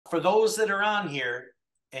for those that are on here,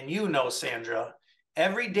 and you know, Sandra,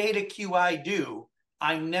 every DataQ I do,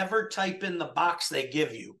 I never type in the box they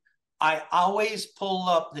give you. I always pull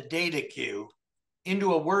up the DataQ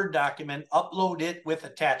into a Word document, upload it with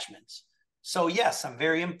attachments. So yes, I'm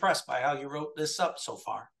very impressed by how you wrote this up so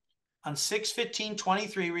far. On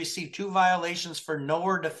 6/15/23, received 2 violations for no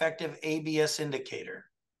or defective ABS indicator.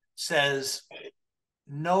 Says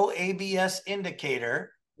no ABS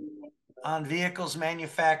indicator on vehicles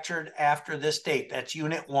manufactured after this date. That's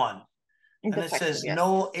unit 1. And it says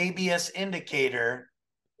no ABS indicator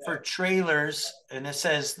for trailers. And it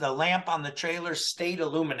says the lamp on the trailer stayed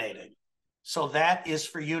illuminated. So that is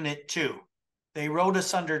for unit 2. They wrote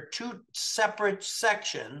us under 2 separate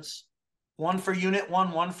sections, one for unit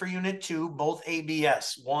 1, one for unit 2, both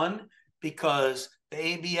ABS. One, because the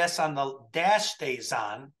ABS on the dash stays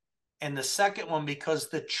on, and the second one because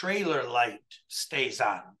the trailer light stays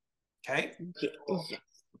on. Okay? Yes.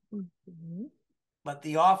 Mm-hmm. But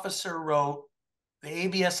the officer wrote the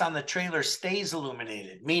ABS on the trailer stays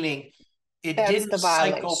illuminated, meaning it didn't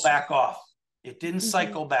cycle back off. It didn't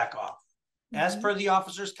cycle back off. As per the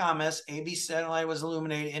officer's comments, ABS light was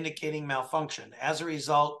illuminated, indicating malfunction. As a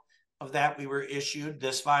result of that, we were issued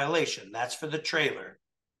this violation. That's for the trailer.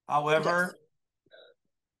 However,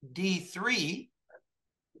 D3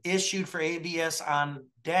 issued for ABS on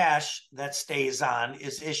dash that stays on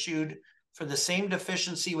is issued for the same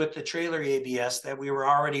deficiency with the trailer ABS that we were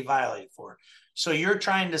already violated for. So you're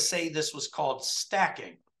trying to say this was called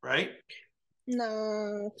stacking, right?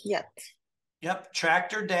 Not yet. Yep.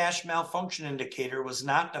 Tractor dash malfunction indicator was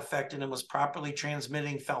not defective and was properly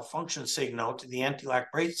transmitting malfunction signal to the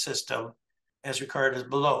anti-lock brake system as required as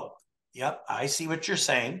below. Yep. I see what you're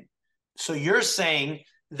saying. So you're saying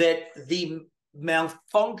that the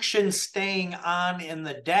malfunction staying on in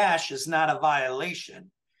the dash is not a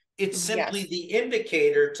violation. It's simply the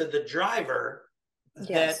indicator to the driver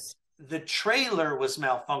that the trailer was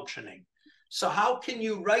malfunctioning. So how can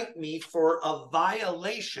you write me for a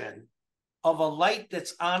violation of a light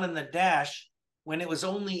that's on in the dash when it was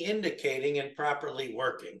only indicating and properly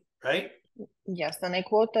working, right? Yes, and I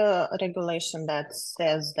quote a regulation that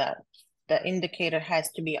says that the indicator has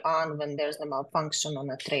to be on when there's a malfunction on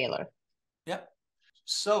a trailer. Yep.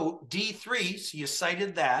 So D3, so you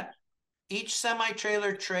cited that. Each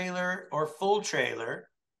semi-trailer, trailer, or full trailer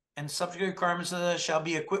and subject requirements of that shall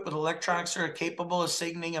be equipped with electronics that are capable of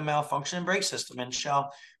signaling a malfunctioning brake system and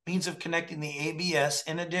shall means of connecting the ABS.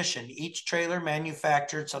 In addition, each trailer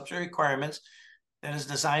manufactured subject requirements that is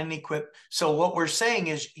designed and equipped. So what we're saying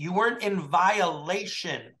is you weren't in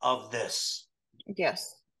violation of this.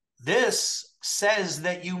 Yes. This says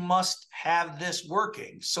that you must have this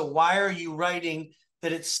working. So why are you writing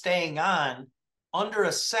that it's staying on under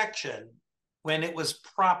a section when it was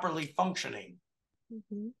properly functioning?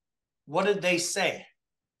 What did they say?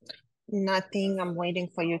 Nothing. I'm waiting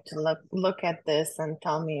for you to look at this and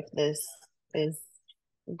tell me if this is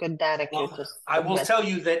good data. Well, I will tell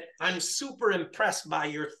you that I'm super impressed by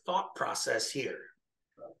your thought process here.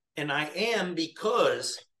 And I am,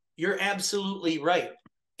 because you're absolutely right.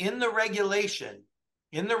 In the regulation,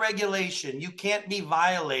 you can't be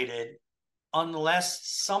violated unless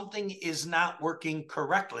something is not working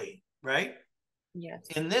correctly, right? Yes.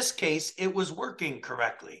 In this case, it was working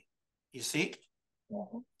correctly. You see?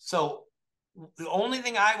 So the only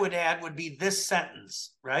thing I would add would be this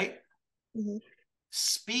sentence, right?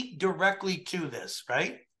 Speak directly to this,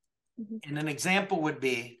 right? And an example would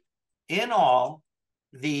be, in all,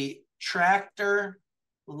 the tractor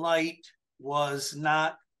light was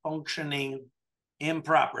not functioning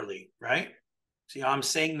improperly, right? See, I'm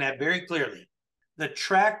saying that very clearly. The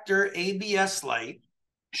tractor ABS light.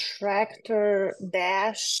 Tractor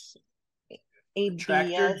dash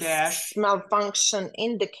ABS malfunction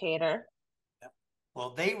indicator.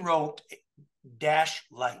 Well, they wrote dash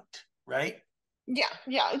light, right? Yeah,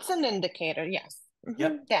 it's an indicator, yes.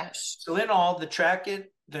 Yep. Dash. So in all, the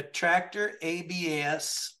tractor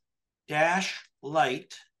ABS dash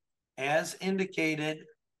light, as indicated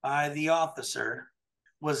by the officer,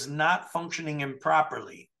 was not functioning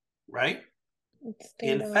improperly, right?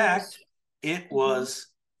 In fact, it was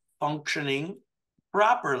functioning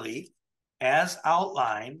properly as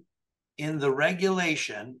outlined in the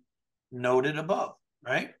regulation noted above,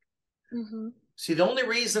 right? See, the only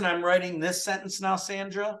reason I'm writing this sentence now,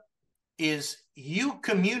 Sandra, is you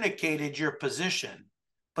communicated your position,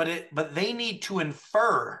 but they need to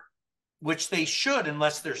infer, which they should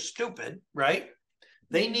unless they're stupid, right?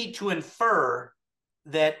 They need to infer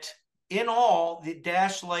that in all, the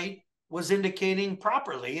dash light was indicating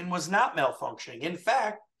properly and was not malfunctioning. In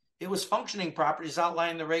fact, it was functioning properly as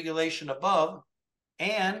outlined in the regulation above,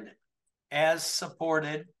 and as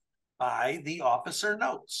supported by the officer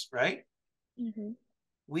notes, right? Mhm.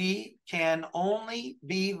 We can only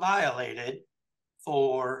be violated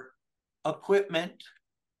for equipment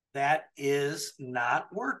that is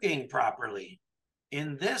not working properly.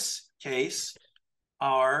 In this case,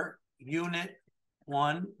 our unit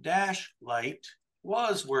 1 dash light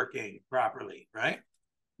was working properly, right?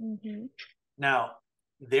 Mhm. Now,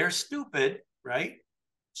 they're stupid, right?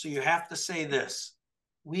 So you have to say this.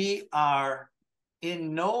 We are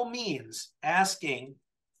in no means asking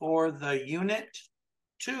for the unit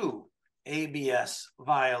 2 ABS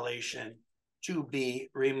violation to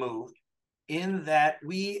be removed, in that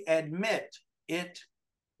we admit it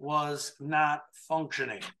was not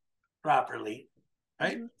functioning properly,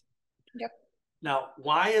 right? Mhm. Yep. Now,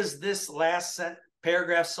 why is this last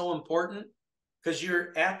paragraph so important? Because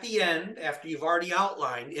you're at the end, after you've already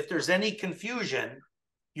outlined, if there's any confusion,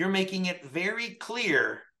 you're making it very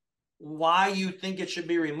clear why you think it should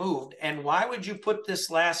be removed. And why would you put this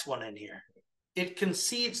last one in here? It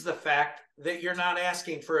concedes the fact that you're not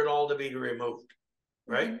asking for it all to be removed,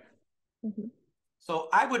 right? Mhm. So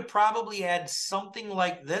I would probably add something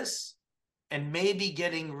like this and maybe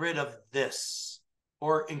getting rid of this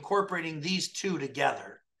or incorporating these two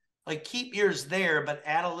together. Like keep yours there, but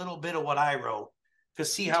add a little bit of what I wrote to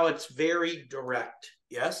see how it's very direct.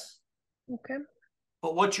 Yes? Okay.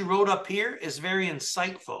 But what you wrote up here is very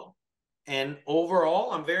insightful. And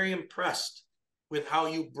overall, I'm very impressed with how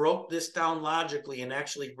you broke this down logically and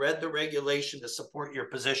actually read the regulation to support your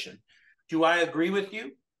position. Do I agree with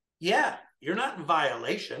you? Yeah, you're not in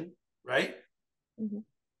violation, right? Mhm.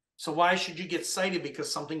 So why should you get cited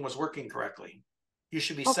because something was working correctly? You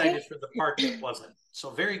should be Okay. cited for the part that wasn't.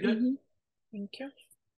 So very good. Mhm. Thank you.